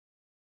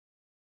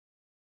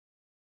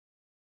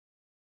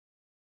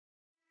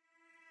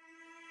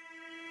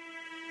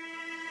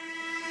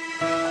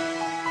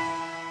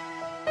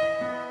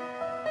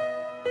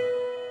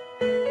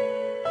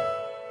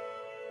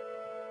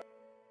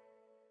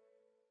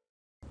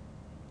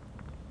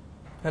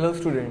Hello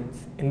students,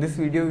 in this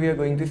video we are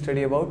going to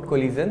study about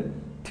collision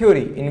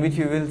theory, in which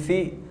we will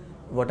see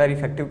what are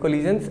effective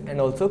collisions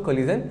and also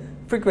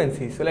collision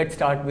frequency. So let's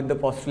start with the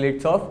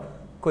postulates of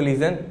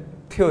collision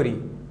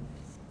theory.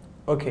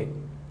 Okay,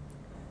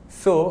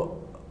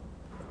 so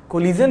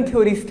collision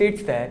theory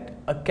states that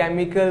a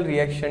chemical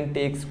reaction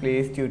takes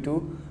place due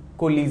to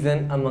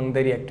collision among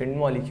the reactant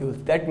molecules.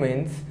 That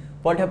means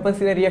what happens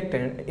in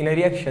a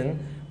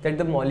reaction, that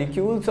the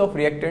molecules of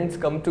reactants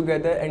come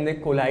together and they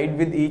collide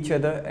with each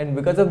other, and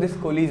because of this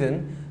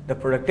collision the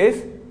product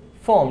is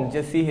formed.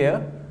 Just see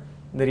here,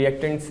 the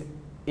reactants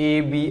A,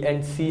 B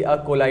and C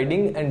are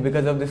colliding, and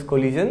because of this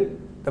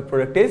collision the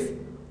product is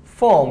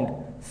formed.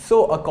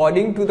 So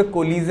according to the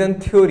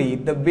collision theory,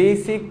 the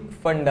basic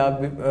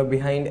funda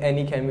behind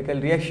any chemical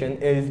reaction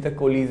is the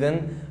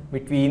collision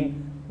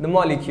between the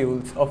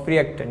molecules of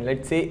reactant.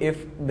 Let's say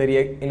if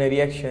in a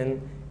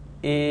reaction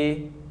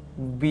A,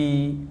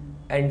 B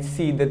and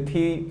C, the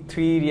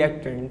three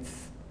reactants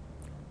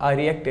are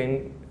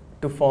reacting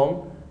to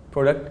form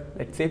product,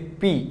 let's say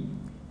P.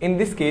 In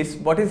this case,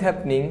 what is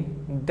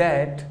happening,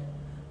 that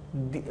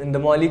the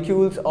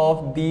molecules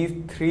of these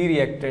three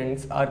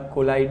reactants are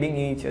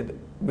colliding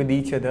with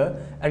each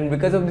other, and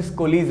because of this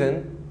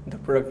collision the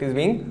product is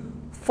being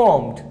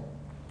formed.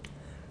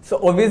 So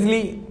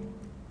obviously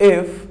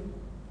if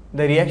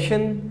the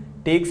reaction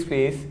takes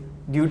place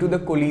due to the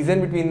collision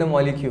between the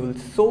molecules,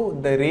 so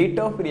the rate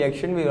of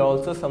reaction will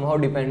also somehow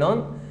depend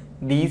on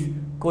these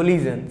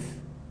collisions.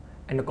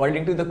 And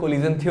according to the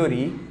collision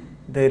theory,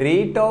 the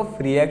rate of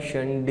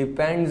reaction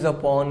depends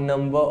upon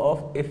number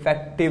of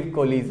effective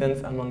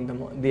collisions among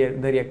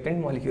the reactant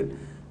molecule.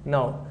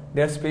 Now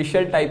there are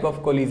special type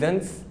of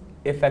collisions,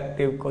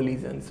 effective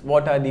collisions.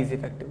 What are these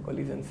effective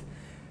collisions?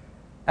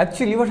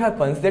 Actually what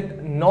happens,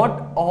 that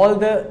not all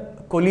the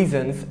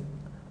collisions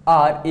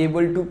are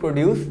able to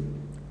produce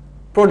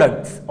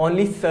products.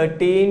 Only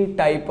certain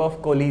type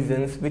of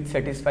collisions which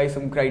satisfy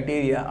some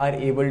criteria are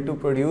able to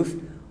produce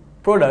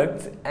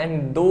products,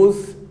 and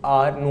those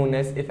are known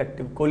as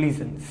effective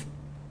collisions.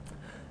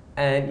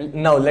 And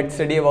now let's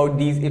study about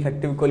these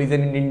effective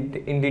collisions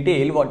in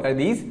detail. What are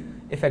these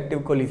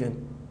effective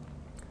collisions?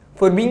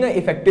 For being an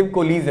effective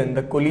collision,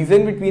 the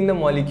collision between the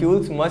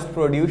molecules must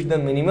produce the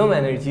minimum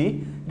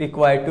energy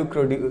required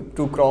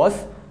to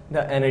cross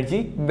the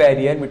energy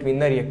barrier between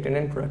the reactant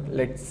and product.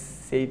 Let's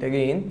say it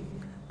again.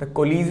 The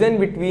collision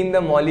between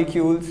the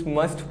molecules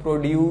must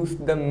produce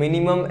the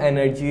minimum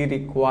energy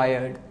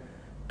required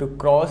to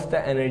cross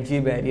the energy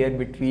barrier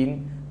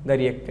between the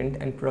reactant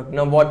and product.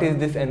 Now what is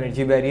this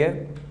energy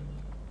barrier?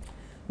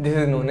 This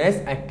is known as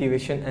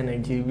activation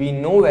energy. We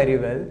know very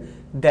well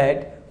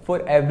that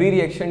for every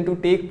reaction to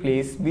take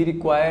place, we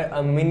require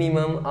a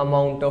minimum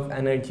amount of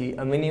energy.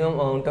 A minimum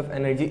amount of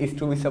energy is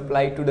to be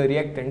supplied to the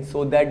reactant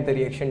so that the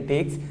reaction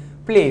takes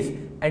place,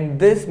 and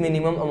this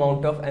minimum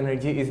amount of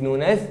energy is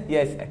known as,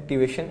 yes,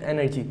 activation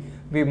energy.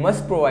 We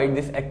must provide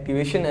this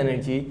activation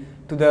energy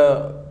to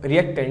the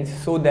reactants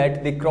so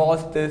that they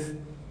cross this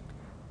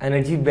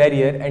energy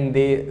barrier and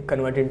they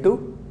convert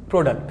into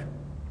product.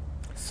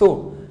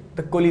 So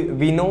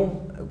we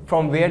know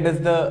from where does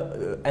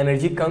the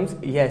energy comes.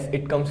 Yes,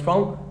 it comes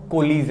from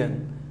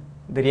collision.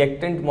 The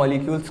reactant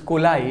molecules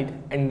collide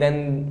and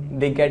then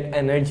they get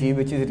energy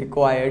which is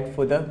required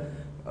for the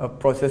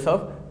process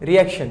of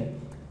reaction.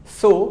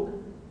 So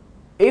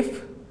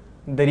if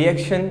the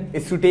reaction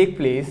is to take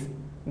place,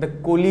 the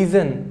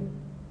collision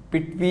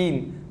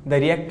between the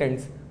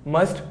reactants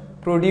must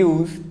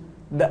produce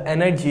the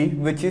energy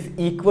which is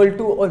equal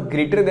to or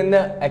greater than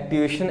the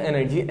activation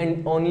energy,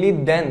 and only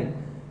then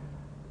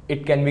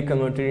it can be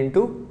converted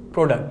into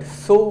product.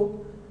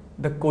 So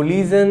the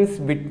collisions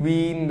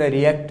between the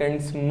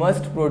reactants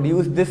must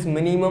produce this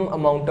minimum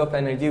amount of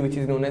energy which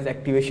is known as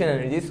activation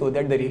energy so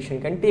that the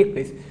reaction can take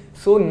place.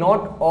 So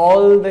not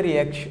all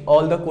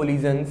the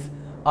collisions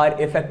are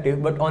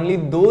effective, but only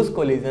those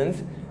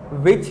collisions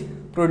which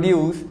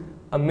produce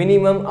a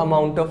minimum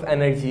amount of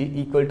energy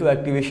equal to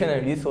activation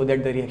energy so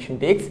that the reaction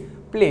takes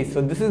place.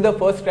 So this is the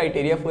first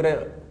criteria for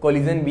a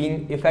collision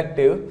being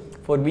effective.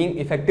 For being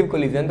effective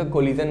collision, the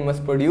collision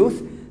must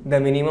produce the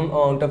minimum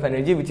amount of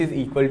energy which is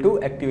equal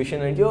to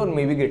activation energy or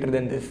maybe greater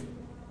than this.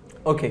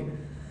 Okay,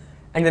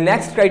 and the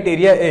next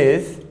criteria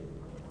is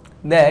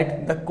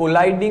that the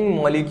colliding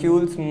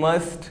molecules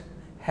must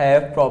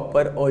have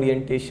proper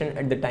orientation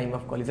at the time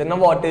of collision. Now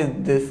what is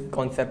this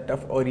concept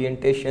of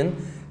orientation?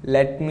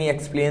 Let me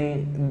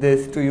explain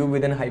this to you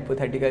with an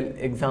hypothetical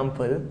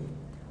example.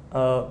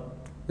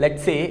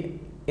 Let's say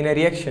in a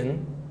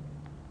reaction,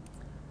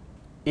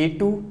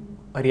 A2,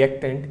 a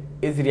reactant,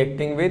 is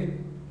reacting with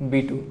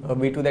B2.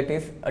 B2, that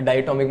is a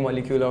diatomic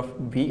molecule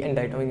of B and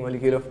diatomic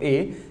molecule of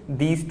A.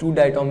 These two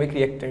diatomic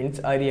reactants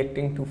are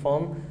reacting to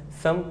form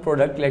some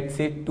product, let's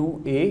say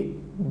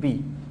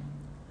 2AB.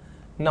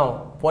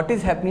 Now what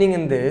is happening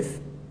in this,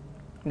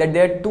 that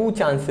there are two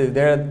chances,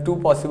 there are two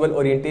possible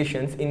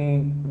orientations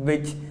in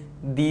which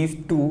these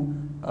two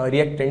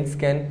reactants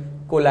can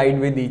collide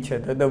with each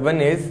other. The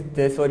one is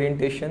this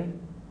orientation,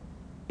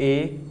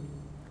 A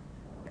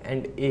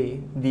and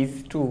A,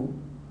 these two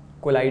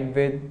collide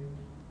with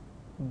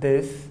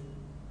this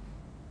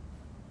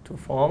to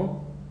form,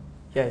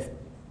 yes,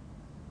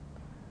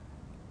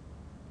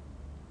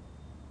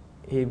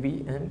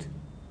 AB and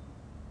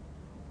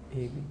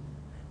AB.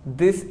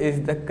 This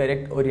is the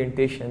correct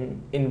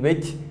orientation in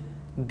which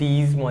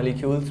these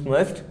molecules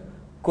must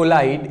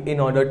collide in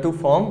order to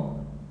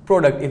form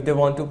product. If they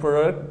want to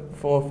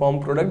form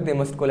product, they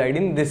must collide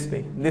in this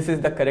way. This is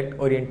the correct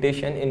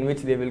orientation in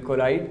which they will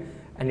collide,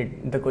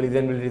 and the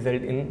collision will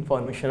result in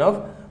formation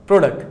of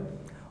product.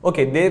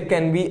 Okay, there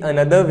can be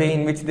another way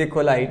in which they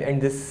collide,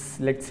 and this,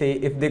 let's say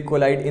if they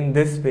collide in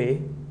this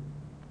way,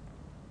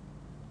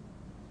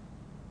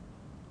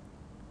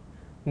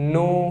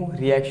 no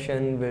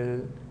reaction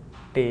will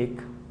take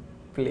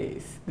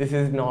place. This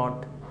is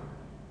not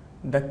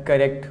the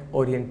correct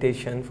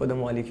orientation for the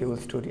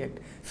molecules to react.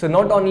 So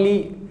not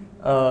only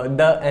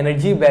the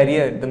energy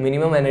barrier, the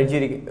minimum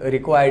energy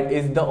required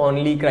is the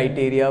only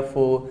criteria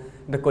for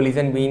the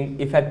collision being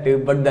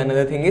effective, but the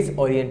another thing is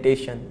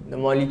orientation. The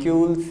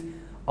molecules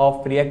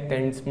of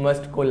reactants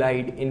must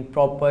collide in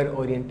proper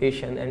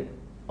orientation, and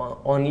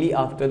only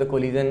after the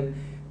collision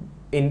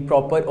in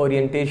proper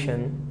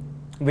orientation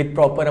with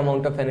proper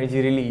amount of energy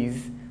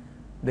release,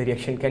 the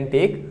reaction can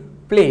take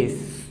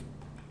place.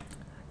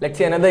 Let's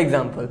say another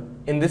example.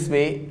 In this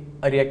way,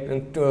 a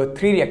reactant,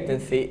 three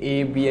reactants, say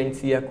A, B and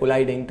C, are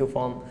colliding to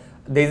form,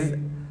 there is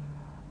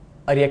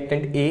a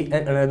reactant A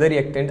and another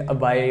reactant, a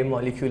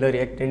bimolecular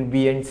reactant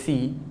B and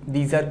C.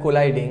 These are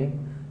colliding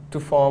to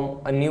form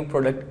a new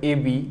product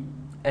AB,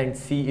 and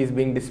C is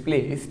being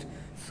displaced.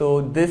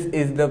 So this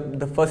is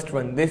the first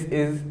one. This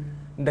is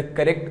the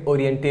correct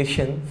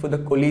orientation for the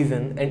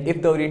collision, and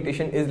if the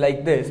orientation is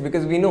like this,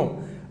 because we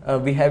know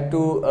we have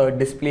to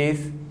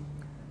displace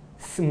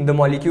the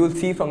molecule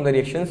C from the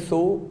reaction,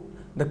 so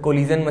the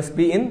collision must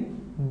be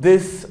in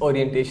this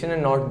orientation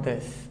and not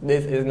this.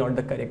 This is not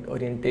the correct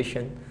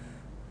orientation.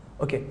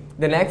 Okay,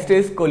 the next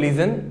is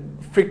collision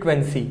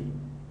frequency.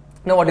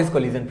 Now what is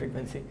collision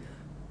frequency?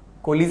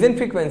 Collision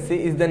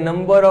frequency is the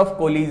number of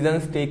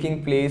collisions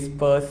taking place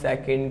per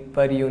second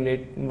per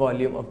unit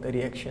volume of the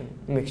reaction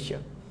mixture.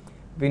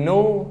 We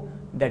know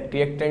that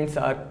reactants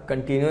are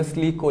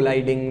continuously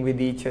colliding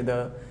with each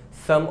other.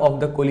 Some of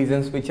the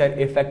collisions which are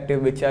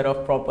effective, which are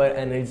of proper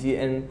energy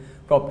and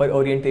proper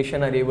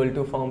orientation, are able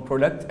to form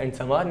products, and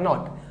some are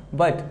not.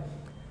 But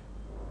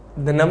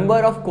the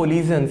number of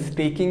collisions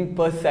taking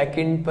per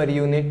second per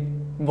unit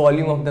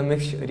volume of the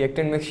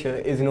reactant mixture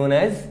is known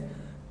as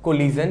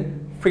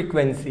collision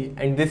frequency,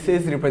 and this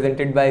is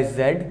represented by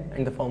Z,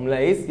 and the formula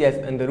is, yes,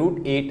 under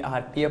root 8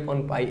 RT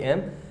upon pi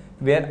m,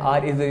 where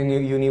R is the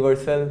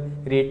universal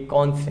rate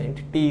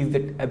constant, T is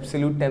the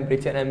absolute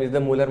temperature, M is the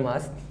molar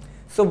mass.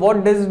 So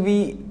what do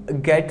we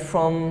get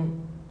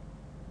from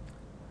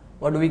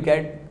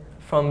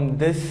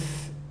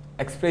this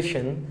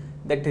expression?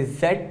 That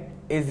Z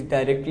is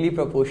directly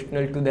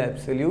proportional to the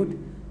absolute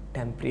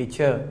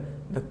temperature.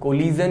 The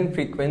collision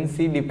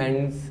frequency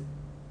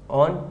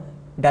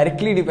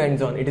directly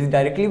depends on, it is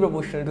directly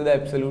proportional to the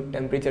absolute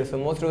temperature. So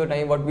most of the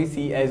time what we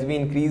see, as we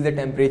increase the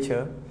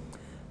temperature,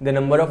 the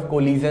number of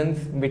collisions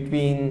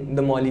between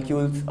the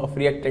molecules of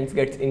reactants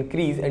gets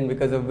increased, and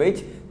because of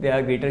which there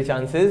are greater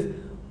chances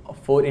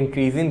for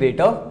increase in rate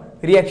of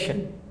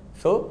reaction.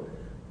 So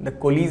the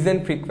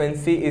collision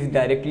frequency is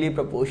directly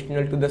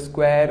proportional to the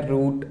square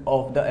root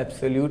of the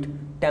absolute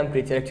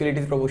temperature. Actually it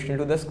is proportional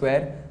to the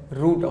square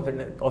root of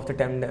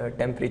the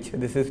temperature.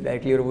 This is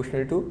directly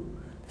proportional to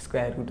the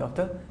square root of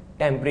the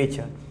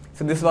temperature.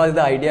 So this was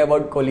the idea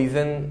about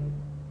collision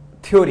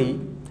theory,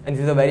 and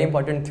this is a very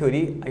important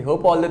theory. I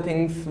hope all the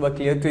things were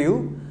clear to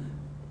you.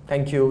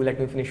 Thank you. Let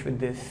me finish with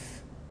this.